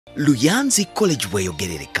Luyanzi College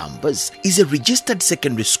Wayogerere campus is a registered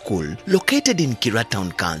secondary school located in Kira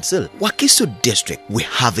Town Council, Wakiso District. We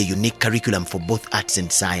have a unique curriculum for both arts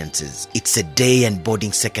and sciences. It's a day and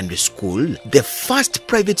boarding secondary school, the first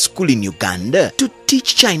private school in Uganda to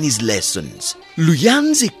teach Chinese lessons.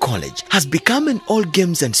 Luyanzi College has become an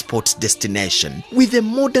all-games and sports destination with a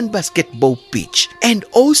modern basketball pitch and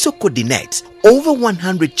also coordinates over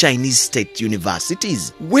 100 Chinese state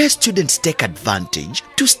universities where students take advantage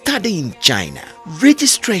to study in China.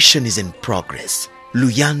 Registration is in progress.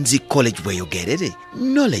 Luyanzi College Wayogerere,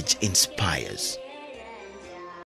 knowledge inspires.